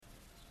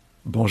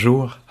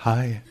Bonjour,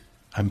 hi,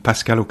 I'm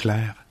Pascal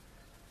Auclair.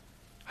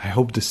 I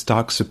hope this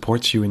talk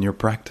supports you in your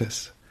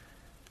practice.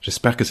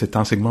 J'espère que cet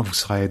enseignement vous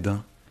sera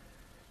aidant.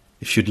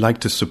 If you'd like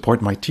to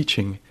support my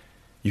teaching,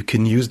 you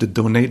can use the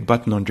donate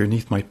button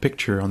underneath my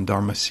picture on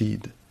Dharma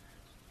Seed.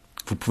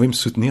 Vous pouvez me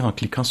soutenir en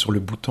cliquant sur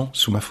le bouton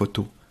sous ma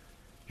photo.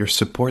 Your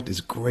support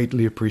is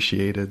greatly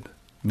appreciated.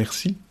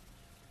 Merci.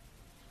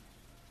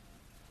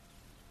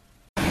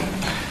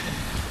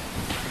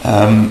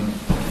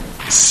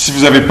 Si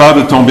vous avez peur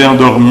de tomber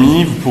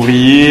endormi, vous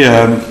pourriez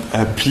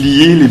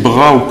plier les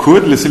bras au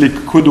coude, laisser les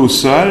coudes au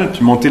sol,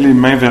 puis monter les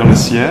mains vers le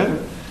ciel.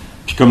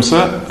 Puis comme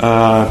ça,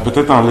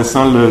 peut-être en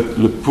laissant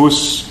le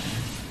pouce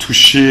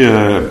toucher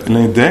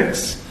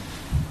l'index,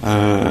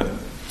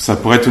 ça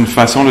pourrait être une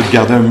façon de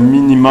garder un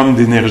minimum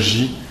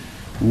d'énergie,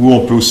 ou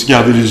on peut aussi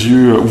garder les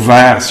yeux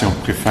ouverts si on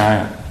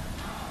préfère,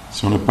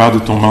 si on a peur de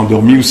tomber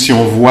endormi, ou si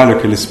on voit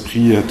que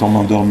l'esprit tombe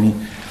endormi.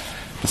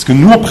 Parce que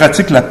nous, on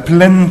pratique la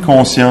pleine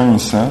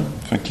conscience. Hein?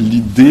 Fait que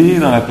l'idée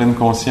dans la pleine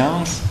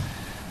conscience,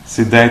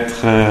 c'est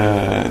d'être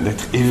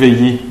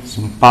éveillé.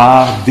 C'est une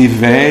part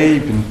d'éveil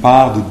puis une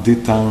part de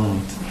détente.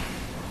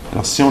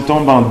 Alors, si on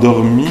tombe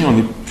endormi, on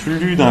n'est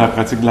plus dans la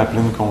pratique de la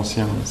pleine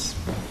conscience.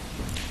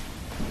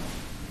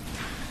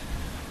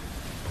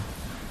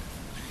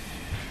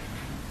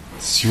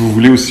 Si vous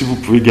voulez aussi, vous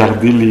pouvez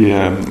garder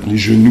les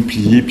genoux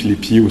pliés puis les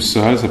pieds au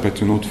sol. Ça peut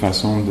être une autre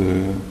façon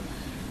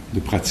de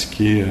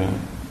pratiquer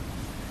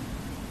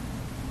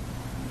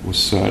au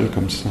sol,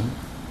 comme ça.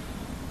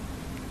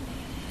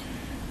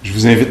 Je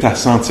vous invite à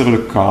sentir le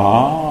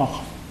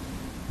corps,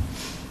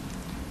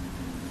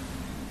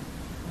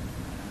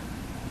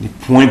 les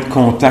points de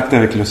contact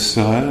avec le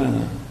sol,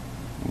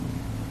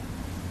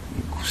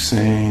 le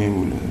coussin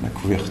ou la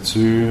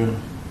couverture.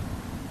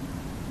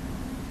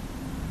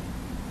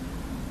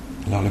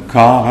 Alors le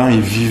corps est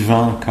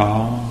vivant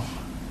encore,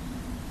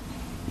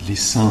 il est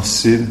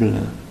sensible,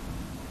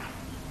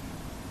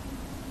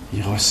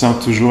 il ressent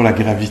toujours la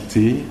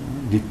gravité,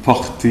 il est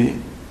porté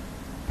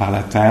par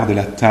la terre, de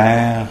la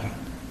terre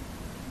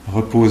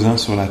reposant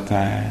sur la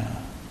terre.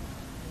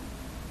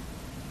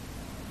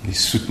 Il est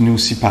soutenu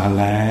aussi par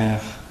l'air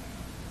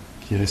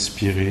qui est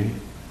respiré.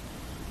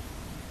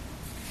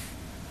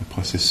 Le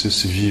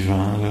processus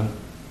vivant, là.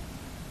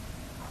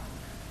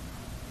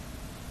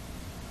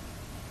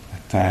 La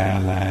terre,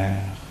 l'air,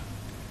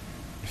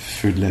 le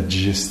feu de la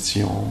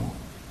digestion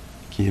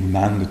qui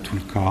émane de tout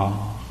le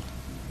corps.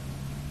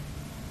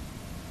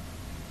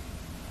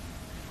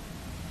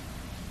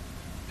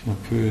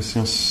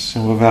 Si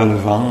on va vers le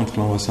ventre,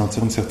 là, on va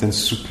sentir une certaine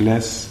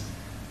souplesse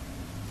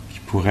qui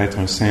pourrait être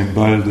un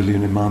symbole de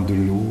l'élément de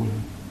l'eau. Là.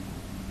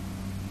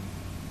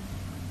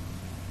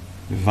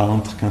 Le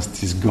ventre, quand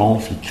il se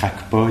gonfle, il ne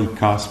craque pas, il ne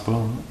casse pas.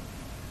 Hein.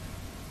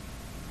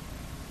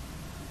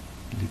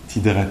 Il est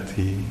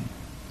hydraté,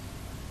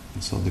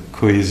 une sorte de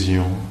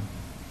cohésion.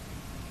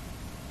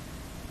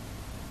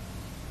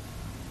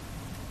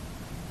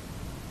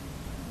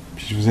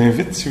 Je vous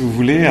invite, si vous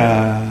voulez,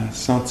 à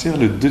sentir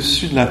le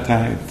dessus de la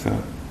tête.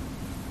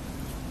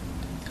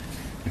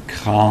 Le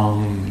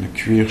crâne, le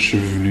cuir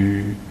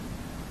chevelu,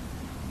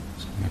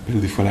 ce qu'on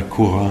appelle des fois la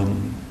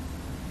couronne,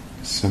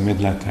 le sommet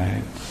de la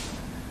tête.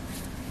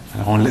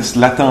 Alors on laisse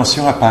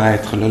l'attention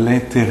apparaître là,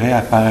 l'intérêt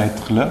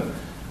apparaître là,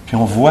 puis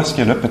on voit ce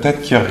qu'il y a là.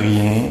 Peut-être qu'il n'y a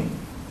rien,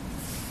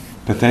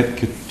 peut-être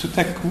que tout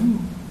à coup,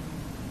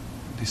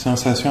 des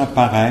sensations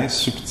apparaissent,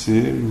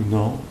 subtiles ou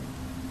non.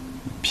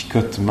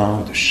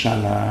 Picotement, de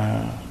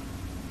chaleur,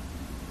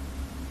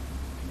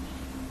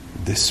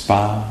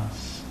 d'espace.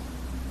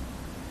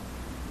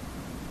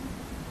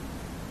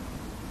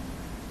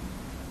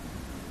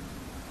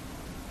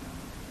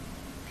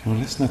 Puis on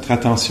laisse notre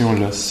attention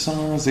là,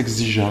 sans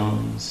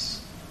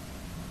exigence,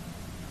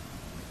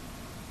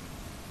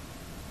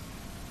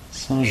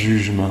 sans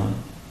jugement,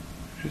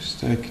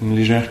 juste avec une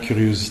légère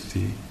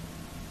curiosité.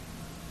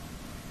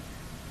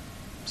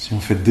 Si on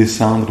fait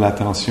descendre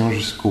l'attention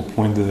jusqu'au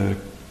point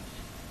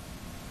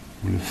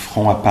où le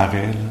front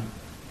apparaît, là,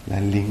 la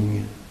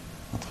ligne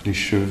entre les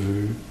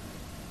cheveux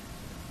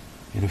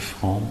et le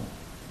front.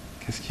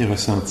 Qu'est-ce qui est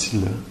ressenti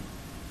là?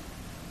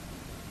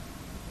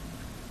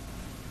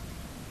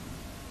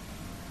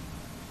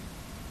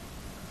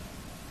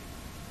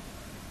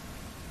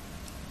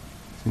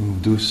 C'est une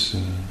douce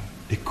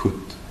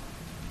écoute.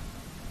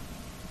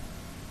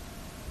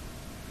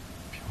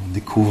 Puis on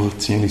découvre,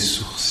 les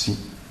sourcils.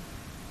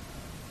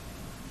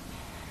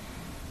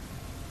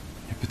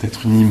 Il y a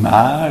peut-être une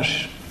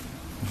image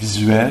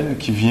visuel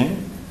qui vient,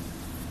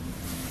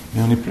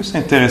 mais on est plus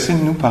intéressé,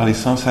 nous, par les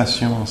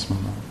sensations en ce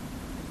moment,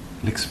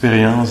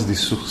 l'expérience des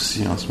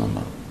sourcils en ce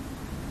moment.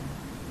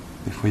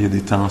 Des fois, il y a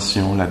des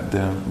tensions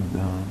là-dedans,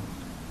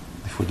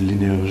 des fois de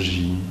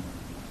l'énergie,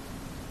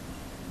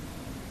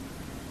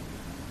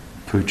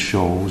 peu de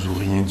choses ou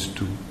rien du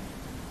tout.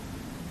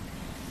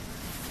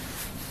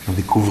 Puis on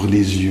découvre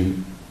les yeux.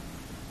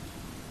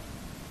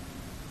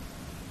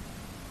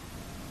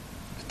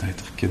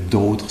 Peut-être qu'il y a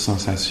d'autres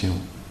sensations.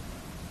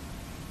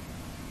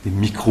 Des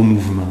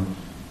micro-mouvements.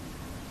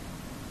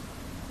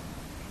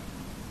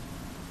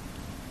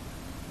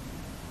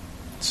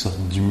 une sorte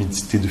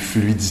d'humidité, de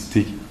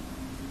fluidité.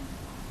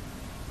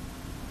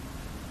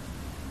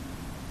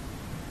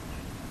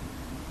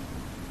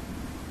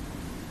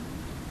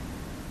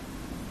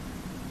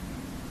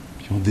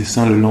 Puis on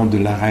descend le long de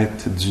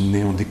l'arête du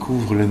nez, on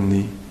découvre le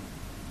nez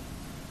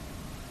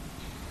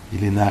et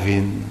les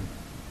narines.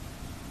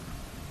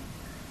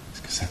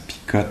 Est-ce que ça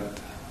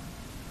picote?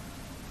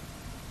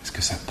 Est-ce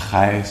que ça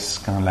presse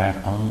quand l'air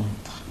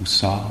entre ou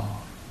sort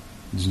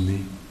du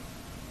nez?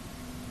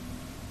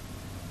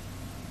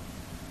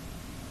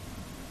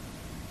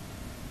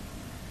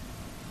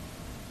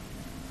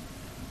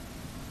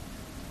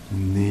 Le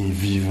nez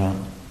vivant.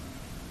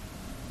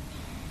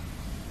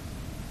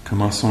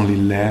 Comment sont les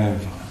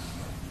lèvres?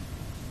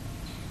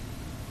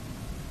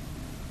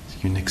 Est-ce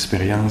qu'il y a une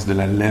expérience de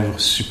la lèvre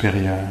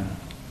supérieure?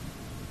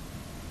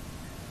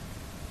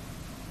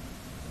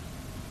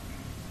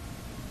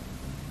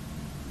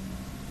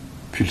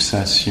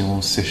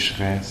 Pulsation,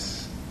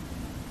 sécheresse,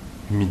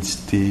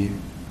 humidité,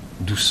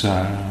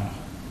 douceur.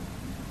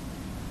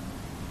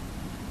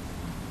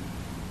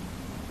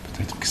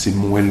 Peut-être que c'est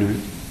moelleux.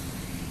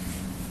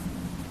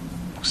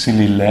 Pousser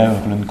les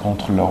lèvres l'une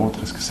contre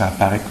l'autre, est-ce que ça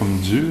apparaît comme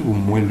dur ou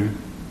moelleux?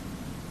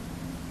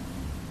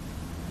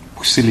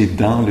 Pousser les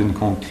dents l'une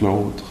contre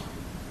l'autre,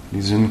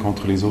 les unes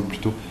contre les autres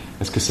plutôt,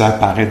 est-ce que ça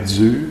apparaît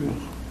dur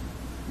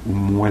ou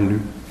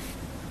moelleux?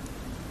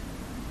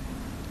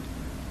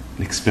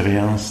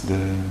 L'expérience des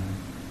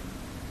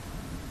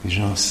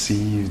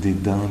gencives, des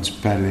dents, du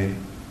palais.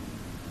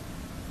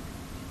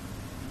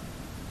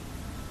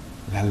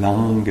 La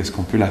langue, est-ce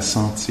qu'on peut la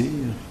sentir?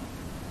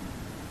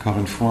 Encore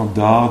une fois, en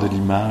dehors de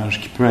l'image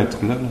qui peut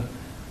être là,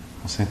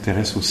 on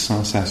s'intéresse aux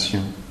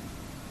sensations.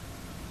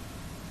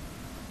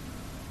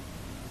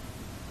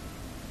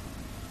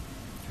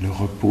 Le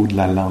repos de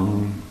la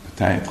langue,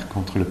 peut-être,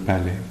 contre le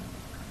palais.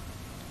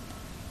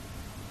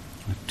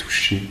 Le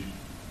toucher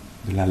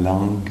de la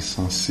langue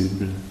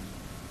sensible.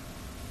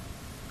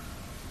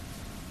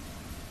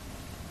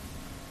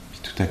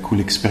 Puis tout à coup,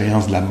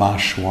 l'expérience de la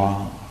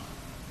mâchoire.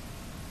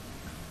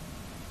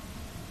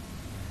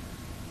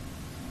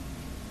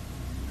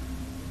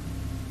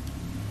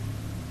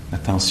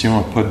 L'attention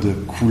n'a pas de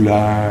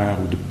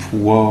couleur ou de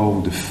poids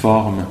ou de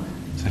forme.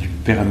 Ça lui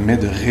permet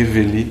de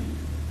révéler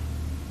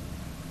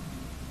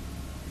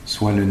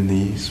soit le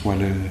nez, soit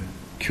le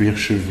cuir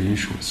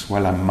chevelu, soit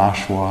la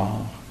mâchoire,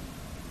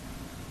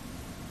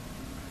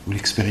 ou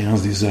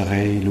l'expérience des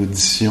oreilles,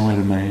 l'audition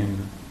elle-même.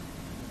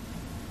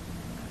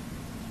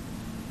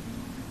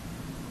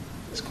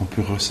 Est-ce qu'on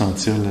peut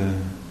ressentir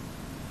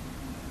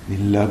les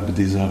lobes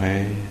des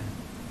oreilles?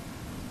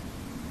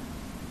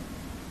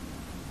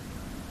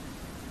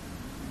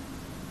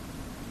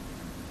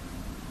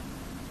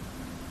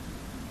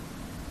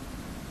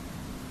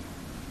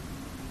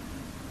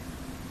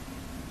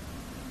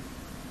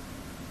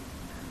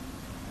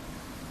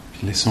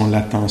 Puis laissons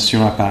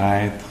l'attention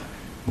apparaître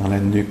dans la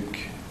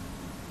nuque.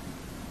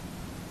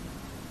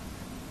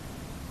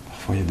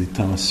 Parfois, il y a des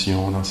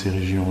tensions dans ces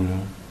régions-là.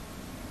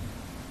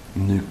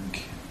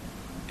 Nuque,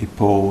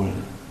 épaules.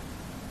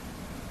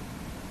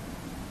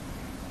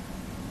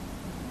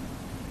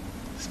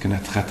 Est-ce que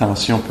notre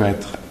attention peut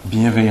être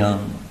bienveillante,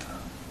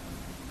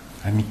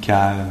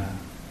 amicale,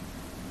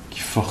 qui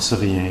force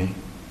rien,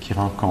 qui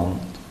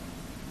rencontre?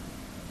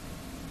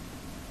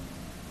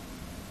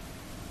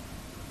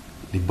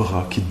 Les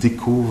bras, qui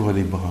découvrent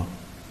les bras.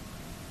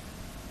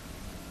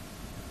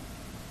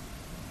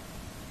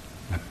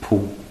 La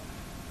peau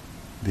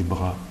des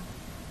bras.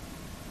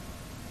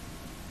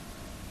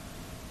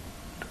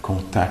 Le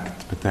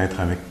contact peut-être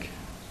avec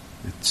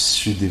le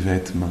tissu des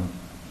vêtements.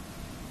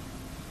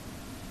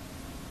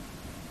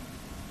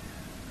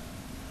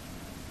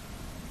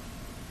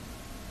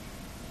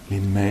 Les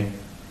mains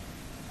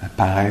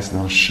apparaissent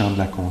dans le champ de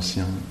la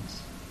conscience.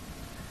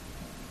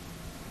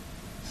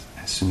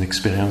 C'est une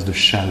expérience de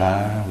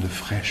chaleur, de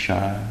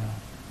fraîcheur,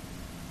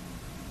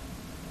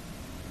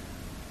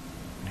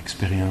 une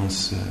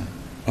expérience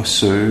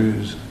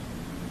osseuse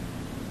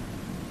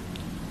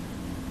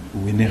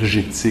ou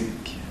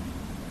énergétique.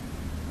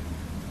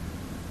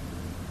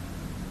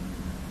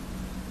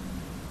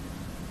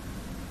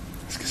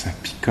 Est-ce que ça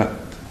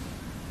picote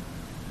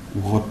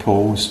ou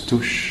repose,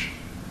 touche?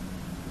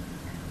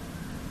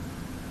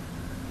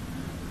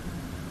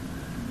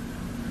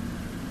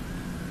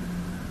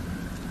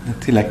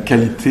 Notez la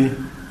qualité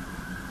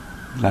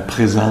de la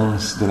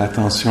présence, de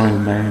l'attention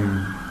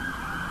elle-même.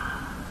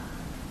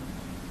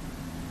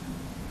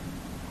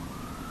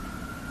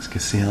 Est-ce que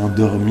c'est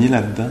endormi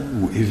là-dedans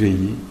ou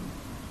éveillé?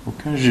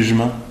 Aucun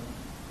jugement.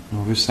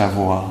 On veut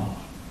savoir.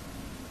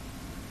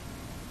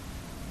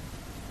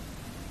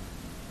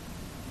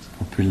 Est-ce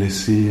qu'on peut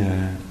laisser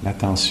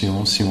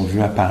l'attention, si on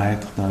veut,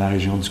 apparaître dans la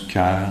région du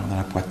cœur, dans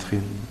la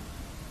poitrine?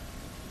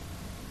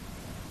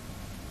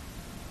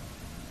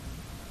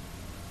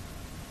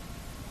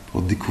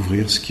 Pour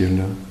découvrir ce qu'il y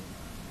a là.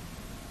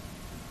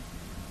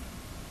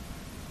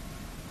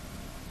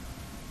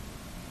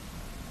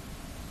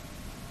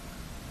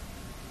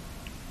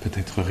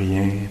 Peut-être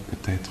rien,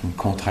 peut-être une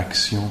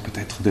contraction,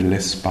 peut-être de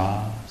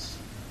l'espace.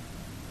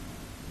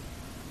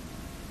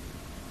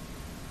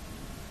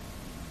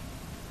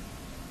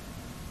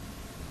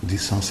 ou des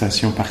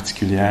sensations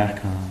particulières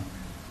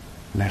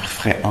quand l'air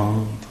frais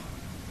entre,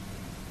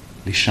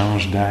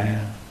 l'échange d'air,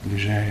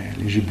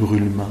 léger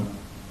brûlement.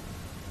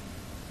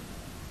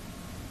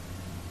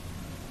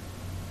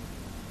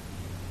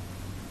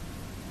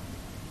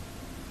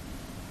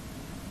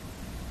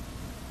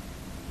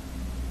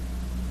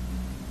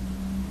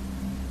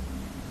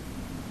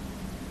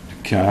 Le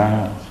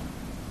cœur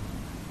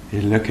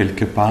est là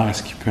quelque part,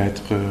 est-ce qu'il peut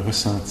être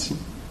ressenti,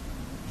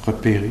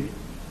 repéré,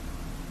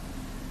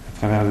 à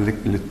travers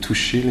le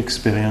toucher,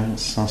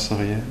 l'expérience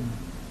sensorielle.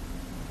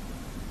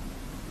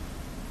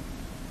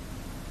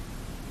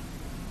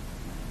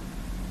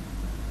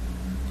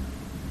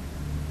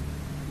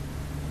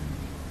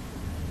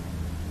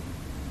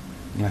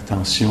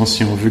 L'attention,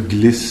 si on veut,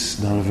 glisse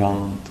dans le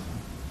ventre.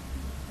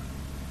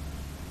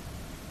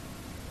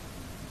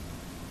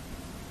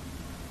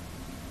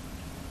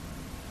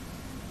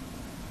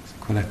 C'est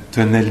quoi la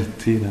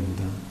tonalité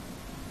là-dedans?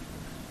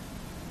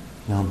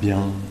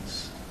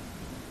 L'ambiance.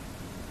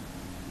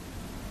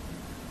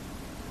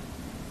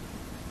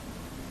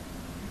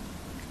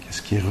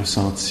 Qu'est-ce qui est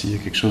ressenti? Il y a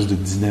quelque chose de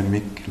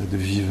dynamique, là, de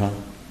vivant.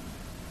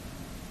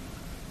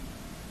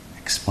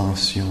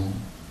 Expansion.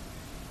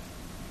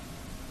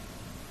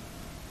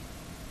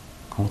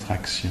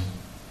 Contraction.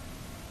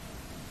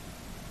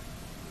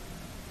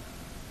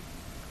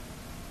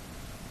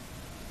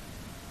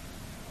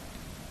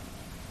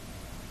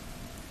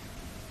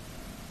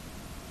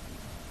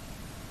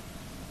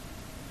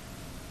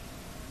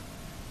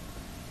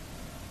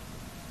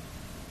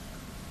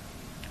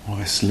 On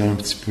reste là un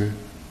petit peu.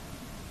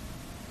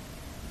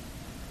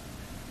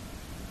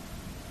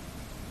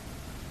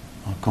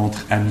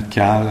 Rencontre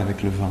amicale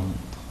avec le ventre.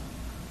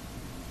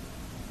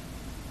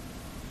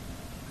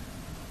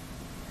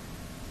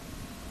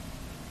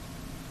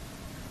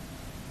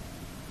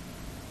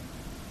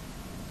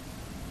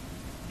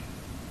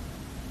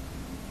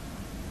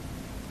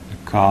 Le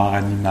corps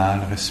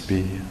animal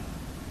respire.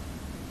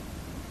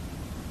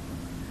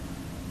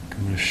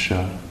 Comme le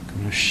chat,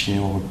 comme le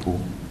chien au repos.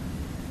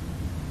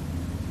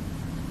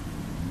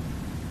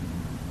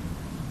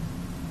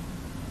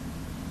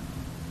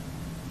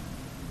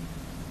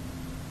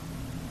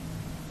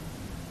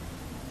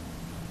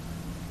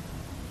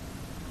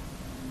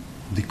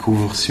 On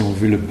découvre, si on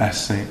veut, le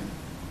bassin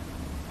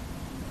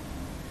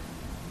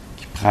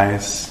qui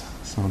presse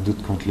sans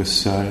doute contre le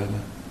sol.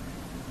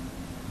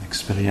 Une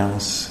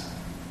expérience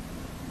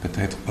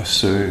peut-être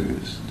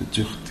osseuse, de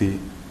dureté.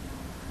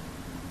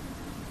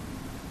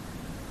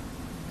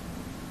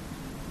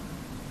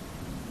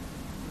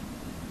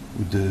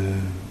 Ou de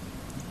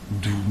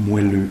doux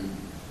moelleux.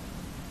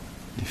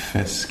 Les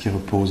fesses qui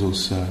reposent au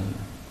sol.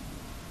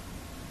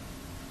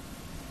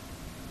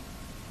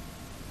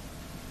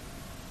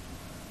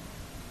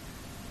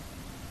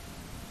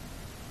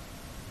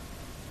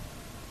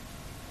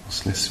 On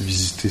se laisse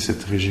visiter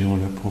cette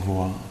région-là pour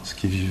voir ce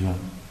qui est vivant.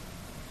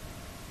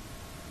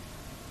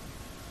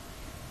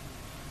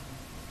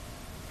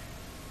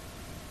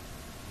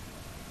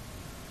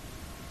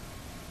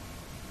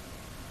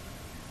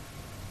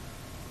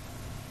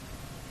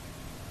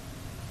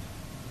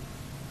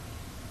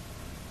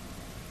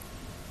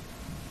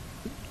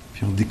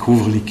 Puis on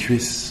découvre les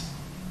cuisses.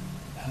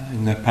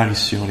 Une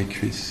apparition, les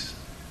cuisses.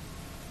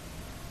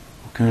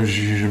 Aucun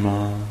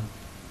jugement,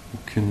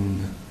 aucune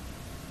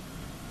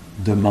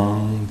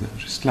demande,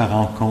 juste la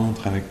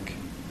rencontre avec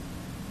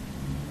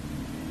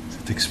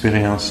cette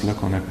expérience-là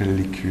qu'on appelle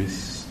les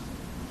cuisses,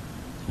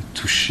 le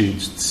toucher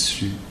du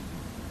tissu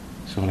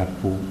sur la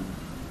peau.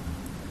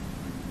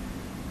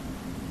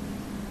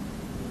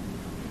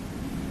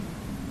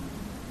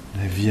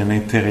 La vie à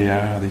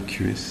l'intérieur des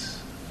cuisses.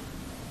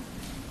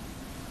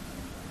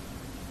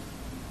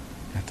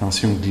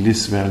 L'attention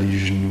glisse vers les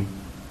genoux.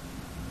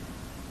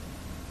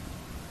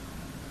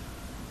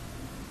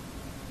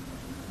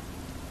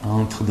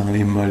 Entre dans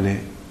les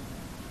mollets.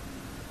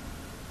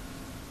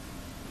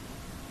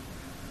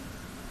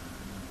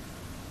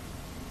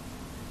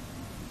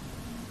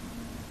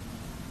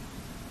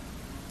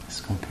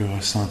 Est-ce qu'on peut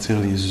ressentir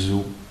les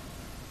os?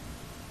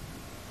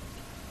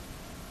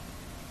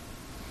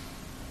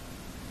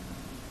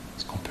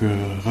 Est-ce qu'on peut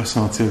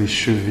ressentir les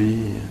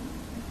chevilles?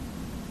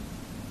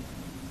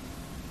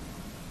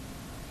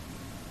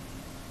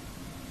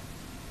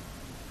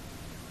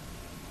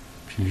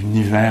 Puis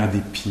l'univers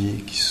des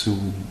pieds qui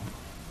s'ouvre.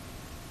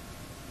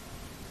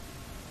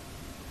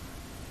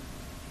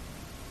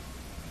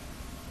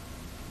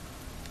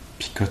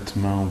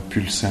 Picotement ou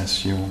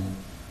pulsation,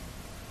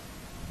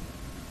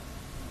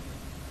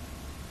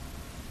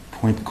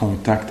 point de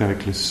contact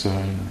avec le sol,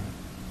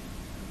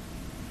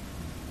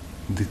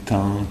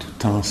 détente ou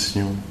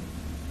tension,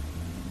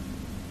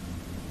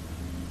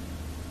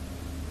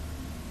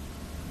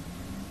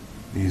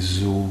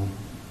 des os,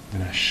 de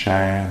la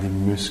chair, des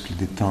muscles,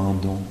 des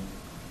tendons,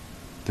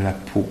 de la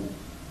peau,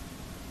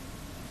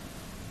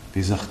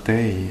 des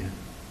orteils.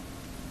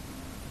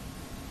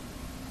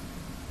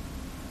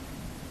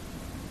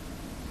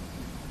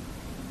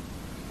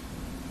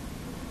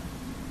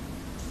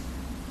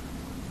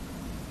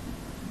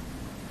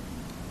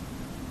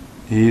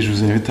 Et je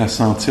vous invite à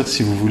sentir,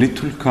 si vous voulez,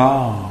 tout le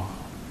corps.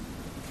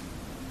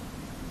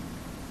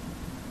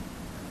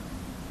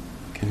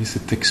 Quelle est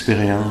cette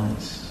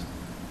expérience?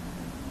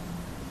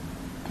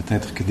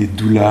 Peut-être que des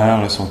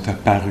douleurs sont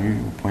apparues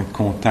au point de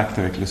contact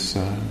avec le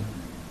sol.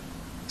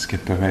 Est-ce qu'elles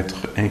peuvent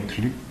être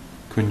incluses,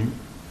 connues?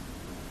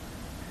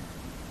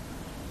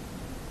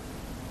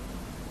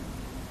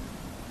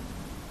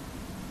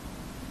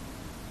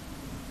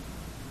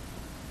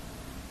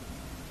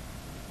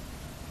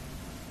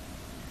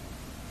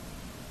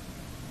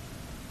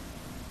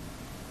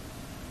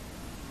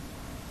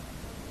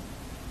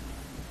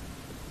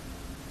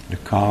 Le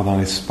corps dans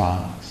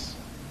l'espace,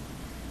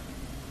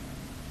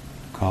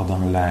 le corps dans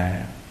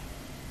l'air.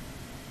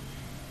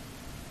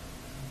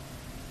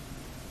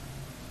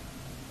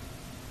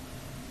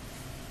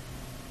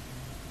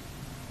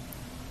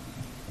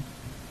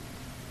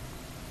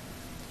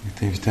 Il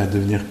est invité à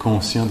devenir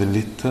conscient de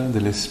l'état de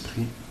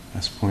l'esprit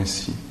à ce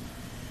point-ci.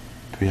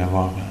 Il peut y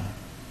avoir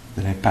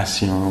de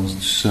l'impatience,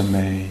 du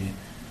sommeil,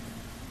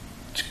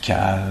 du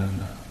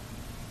calme.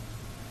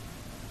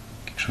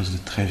 Quelque chose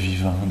de très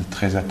vivant, de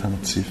très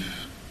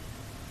attentif.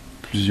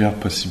 Plusieurs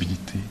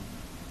possibilités.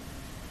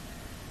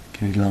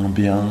 Quelle est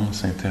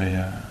l'ambiance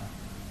intérieure?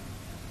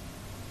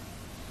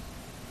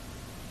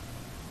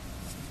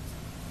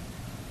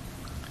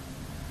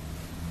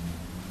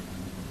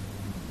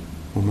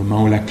 Au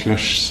moment où la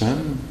cloche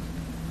sonne,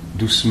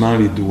 doucement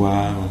les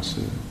doigts vont se...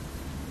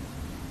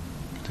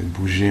 peut-être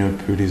bouger un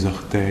peu les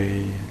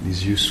orteils,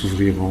 les yeux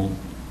s'ouvriront.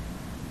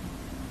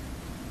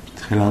 Puis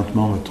très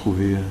lentement, on va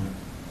trouver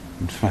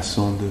une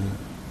façon de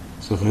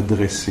se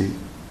redresser,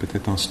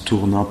 peut-être en se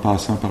tournant,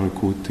 passant par le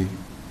côté.